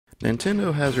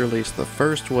Nintendo has released the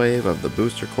first wave of the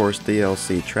Booster Course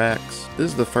DLC tracks. This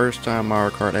is the first time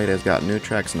Mario Kart 8 has got new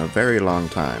tracks in a very long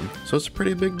time, so it's a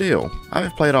pretty big deal.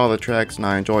 I've played all the tracks and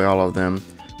I enjoy all of them,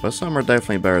 but some are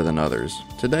definitely better than others.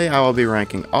 Today I will be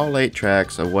ranking all 8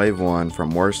 tracks of Wave 1 from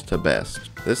worst to best.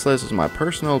 This list is my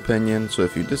personal opinion, so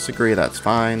if you disagree that's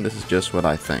fine, this is just what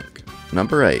I think.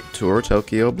 Number 8, Tour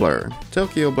Tokyo Blur.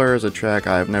 Tokyo Blur is a track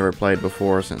I have never played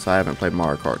before since I haven't played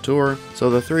Mario Kart Tour, so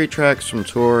the 3 tracks from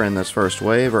Tour in this first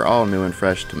wave are all new and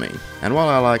fresh to me. And while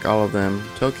I like all of them,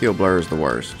 Tokyo Blur is the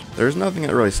worst. There's nothing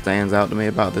that really stands out to me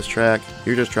about this track.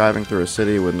 You're just driving through a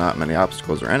city with not many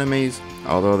obstacles or enemies,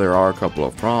 although there are a couple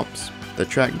of prompts. The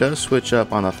track does switch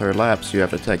up on the 3rd lap, so you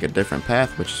have to take a different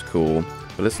path, which is cool.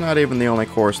 But it's not even the only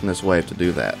course in this wave to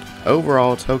do that.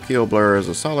 Overall, Tokyo Blur is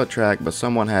a solid track, but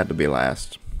someone had to be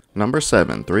last. Number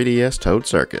 7, 3DS Toad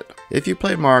Circuit. If you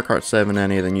played Mario Kart 7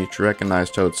 any, then you should recognize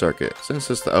Toad Circuit,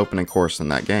 since it's the opening course in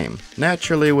that game.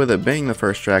 Naturally, with it being the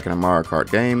first track in a Mario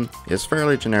Kart game, it's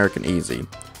fairly generic and easy,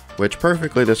 which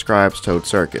perfectly describes Toad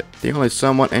Circuit. The only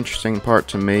somewhat interesting part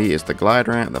to me is the glide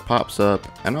ramp that pops up,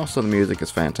 and also the music is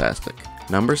fantastic.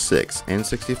 Number 6,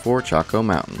 N64 Choco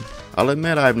Mountain. I'll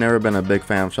admit I've never been a big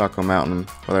fan of Choco Mountain,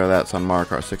 whether that's on Mario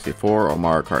Kart 64 or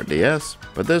Mario Kart DS,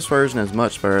 but this version is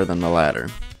much better than the latter.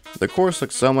 The course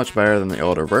looks so much better than the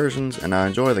older versions, and I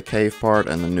enjoy the cave part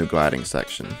and the new gliding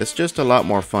section. It's just a lot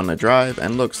more fun to drive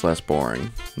and looks less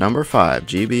boring. Number 5,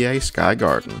 GBA Sky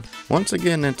Garden. Once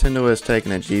again, Nintendo has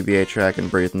taken a GBA track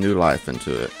and breathed new life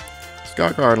into it.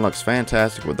 Sky Garden looks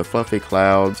fantastic with the fluffy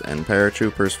clouds and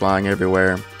paratroopers flying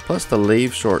everywhere. Plus the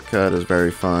leave shortcut is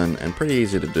very fun and pretty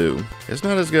easy to do. It's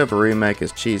not as good of a remake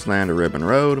as Cheeseland or Ribbon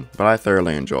Road, but I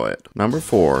thoroughly enjoy it. Number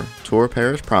 4, Tour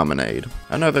Paris Promenade.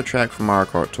 Another track from Mario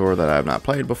Kart Tour that I have not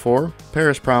played before.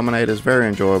 Paris Promenade is very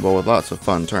enjoyable with lots of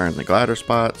fun turns and glider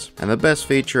spots, and the best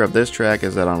feature of this track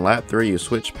is that on lap 3 you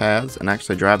switch paths and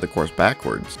actually drive the course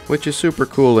backwards, which is super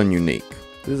cool and unique.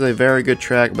 This is a very good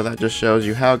track, but that just shows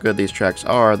you how good these tracks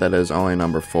are that it is only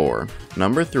number 4.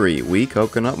 Number 3, Wii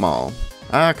Coconut Mall.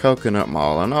 Coconut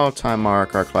Mall, an all-time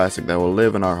Mario Kart classic that will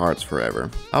live in our hearts forever.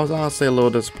 I was honestly a little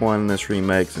disappointed in this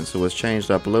remake since it was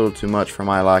changed up a little too much for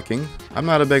my liking. I'm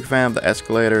not a big fan of the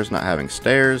escalators not having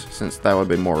stairs, since that would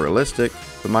be more realistic,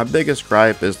 but my biggest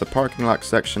gripe is the parking lot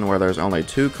section where there's only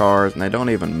 2 cars and they don't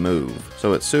even move,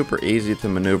 so it's super easy to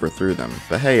maneuver through them.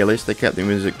 But hey, at least they kept the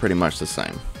music pretty much the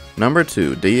same. Number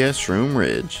 2, DS Shroom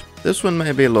Ridge. This one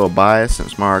may be a little biased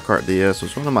since Mario Kart DS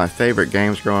was one of my favorite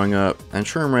games growing up, and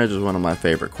Shroom Ridge is one of my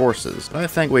favorite courses, but I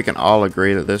think we can all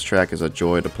agree that this track is a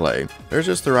joy to play. There's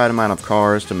just the right amount of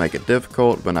cars to make it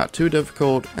difficult, but not too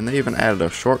difficult, and they even added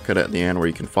a shortcut at the end where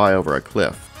you can fly over a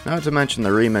cliff. Not to mention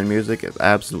the remade music is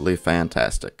absolutely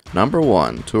fantastic. Number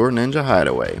 1, Tour Ninja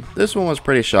Hideaway. This one was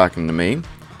pretty shocking to me.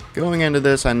 Going into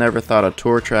this, I never thought a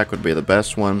tour track would be the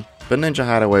best one, but Ninja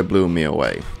Hideaway blew me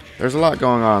away. There's a lot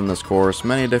going on in this course,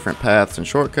 many different paths and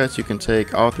shortcuts you can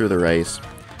take all through the race,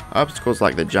 obstacles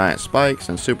like the giant spikes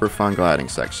and super fun gliding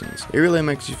sections. It really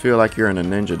makes you feel like you're in a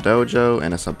ninja dojo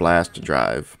and it's a blast to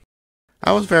drive.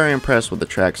 I was very impressed with the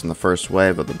tracks in the first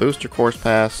wave of the Booster Course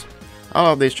Pass.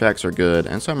 All of these tracks are good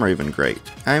and some are even great.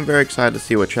 I am very excited to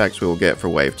see what tracks we will get for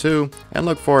Wave 2 and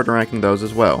look forward to ranking those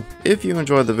as well. If you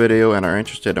enjoyed the video and are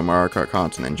interested in Mario Kart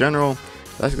content in general,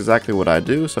 that's exactly what I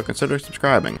do, so consider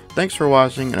subscribing. Thanks for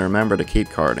watching and remember to keep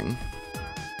karting.